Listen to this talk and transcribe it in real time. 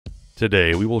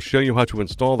Today, we will show you how to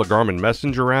install the Garmin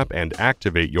Messenger app and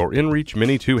activate your inReach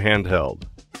Mini 2 handheld.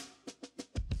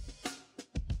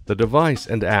 The device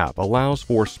and app allows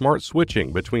for smart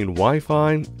switching between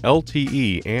Wi-Fi,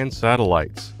 LTE, and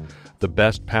satellites. The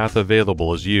best path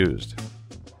available is used.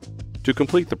 To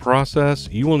complete the process,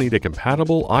 you will need a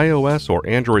compatible iOS or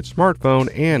Android smartphone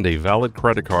and a valid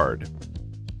credit card.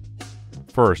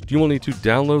 First, you will need to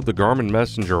download the Garmin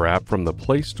Messenger app from the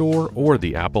Play Store or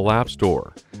the Apple App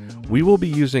Store. We will be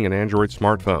using an Android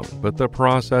smartphone, but the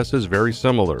process is very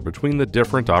similar between the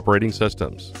different operating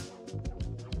systems.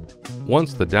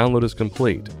 Once the download is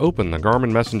complete, open the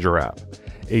Garmin Messenger app.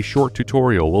 A short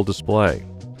tutorial will display.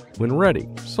 When ready,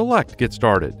 select Get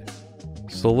Started.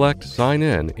 Select Sign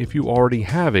In if you already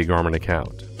have a Garmin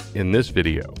account. In this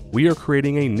video, we are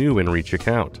creating a new inReach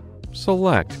account.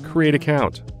 Select Create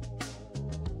Account.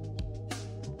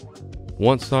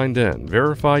 Once signed in,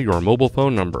 verify your mobile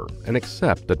phone number and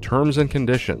accept the terms and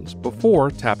conditions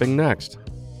before tapping Next.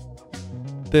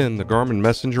 Then the Garmin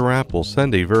Messenger app will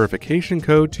send a verification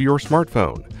code to your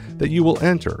smartphone that you will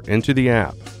enter into the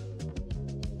app.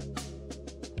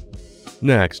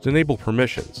 Next, enable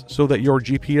permissions so that your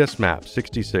GPS Map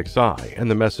 66i and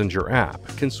the Messenger app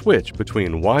can switch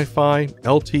between Wi-Fi,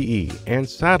 LTE, and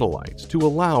satellites to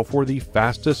allow for the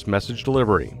fastest message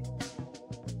delivery.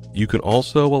 You can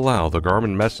also allow the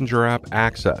Garmin Messenger app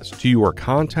access to your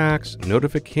contacts,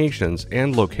 notifications,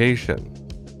 and location.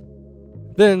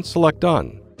 Then select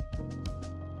Done.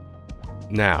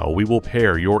 Now we will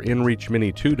pair your inReach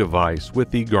Mini 2 device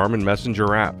with the Garmin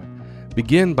Messenger app.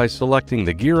 Begin by selecting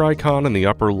the gear icon in the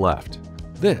upper left.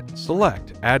 Then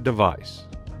select Add Device.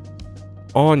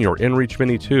 On your inReach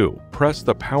Mini 2, press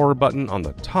the power button on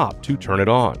the top to turn it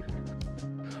on.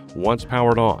 Once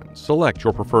powered on, select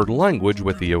your preferred language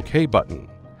with the OK button.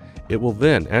 It will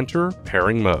then enter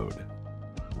pairing mode.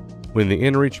 When the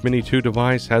inReach Mini 2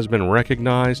 device has been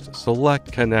recognized,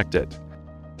 select Connect It.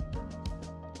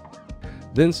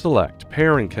 Then select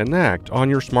Pair and Connect on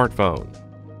your smartphone.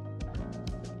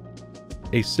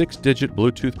 A 6-digit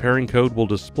Bluetooth pairing code will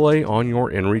display on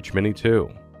your inReach Mini 2.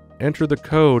 Enter the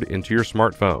code into your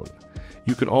smartphone.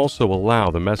 You can also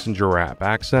allow the Messenger app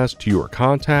access to your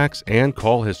contacts and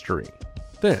call history.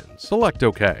 Then select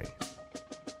OK.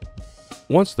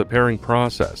 Once the pairing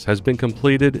process has been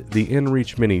completed, the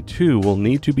inReach Mini 2 will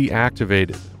need to be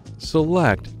activated.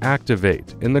 Select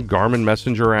Activate in the Garmin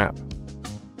Messenger app.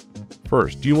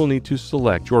 First, you will need to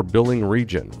select your billing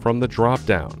region from the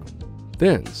drop-down.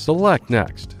 Then select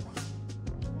Next.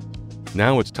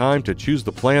 Now it's time to choose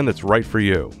the plan that's right for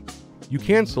you. You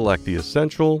can select the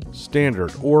Essential,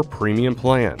 Standard, or Premium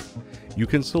plan. You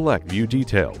can select View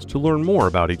Details to learn more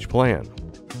about each plan.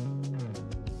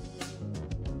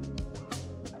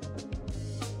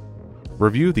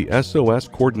 Review the SOS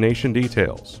coordination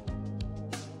details.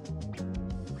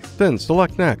 Then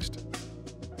select Next.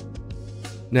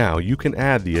 Now you can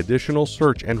add the additional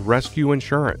search and rescue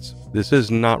insurance. This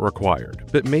is not required,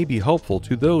 but may be helpful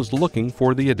to those looking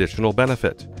for the additional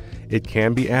benefit. It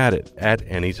can be added at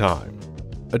any time.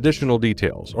 Additional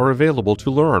details are available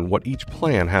to learn what each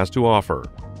plan has to offer.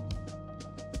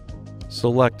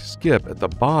 Select Skip at the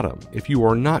bottom if you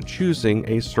are not choosing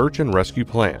a search and rescue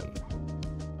plan.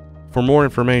 For more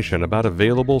information about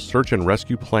available search and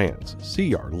rescue plans,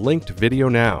 see our linked video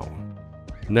now.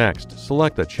 Next,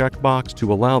 select the checkbox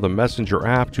to allow the Messenger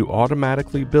app to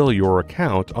automatically bill your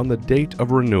account on the date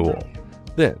of renewal.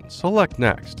 Then select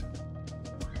Next.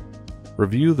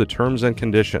 Review the terms and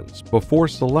conditions before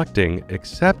selecting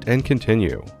Accept and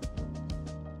Continue.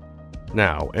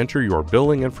 Now enter your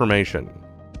billing information.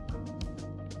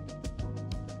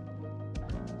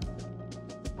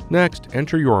 Next,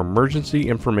 enter your emergency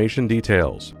information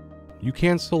details. You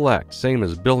can select Same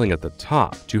as Billing at the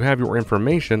top to have your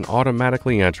information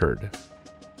automatically entered.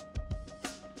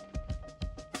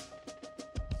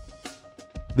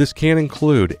 This can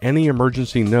include any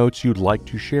emergency notes you'd like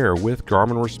to share with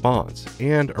Garmin Response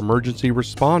and emergency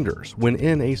responders when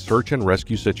in a search and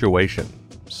rescue situation.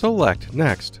 Select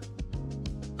Next.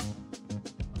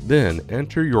 Then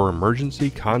enter your emergency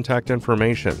contact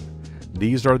information.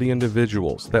 These are the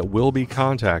individuals that will be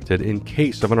contacted in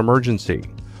case of an emergency.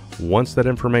 Once that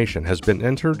information has been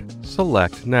entered,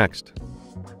 select Next.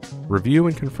 Review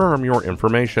and confirm your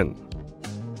information.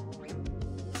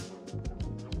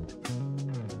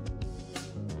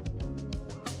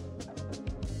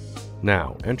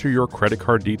 Now enter your credit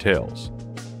card details.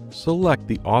 Select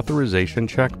the authorization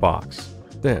checkbox.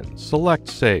 Then select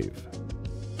Save.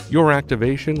 Your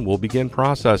activation will begin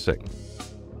processing.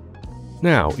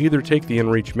 Now, either take the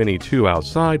inReach Mini 2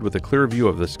 outside with a clear view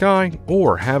of the sky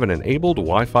or have an enabled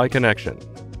Wi-Fi connection.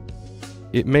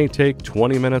 It may take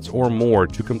 20 minutes or more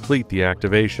to complete the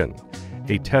activation.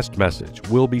 A test message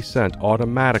will be sent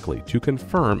automatically to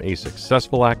confirm a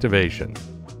successful activation.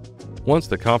 Once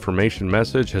the confirmation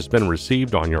message has been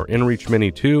received on your inReach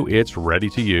Mini 2, it's ready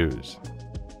to use.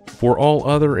 For all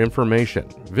other information,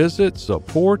 visit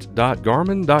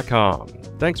support.garmin.com.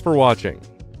 Thanks for watching.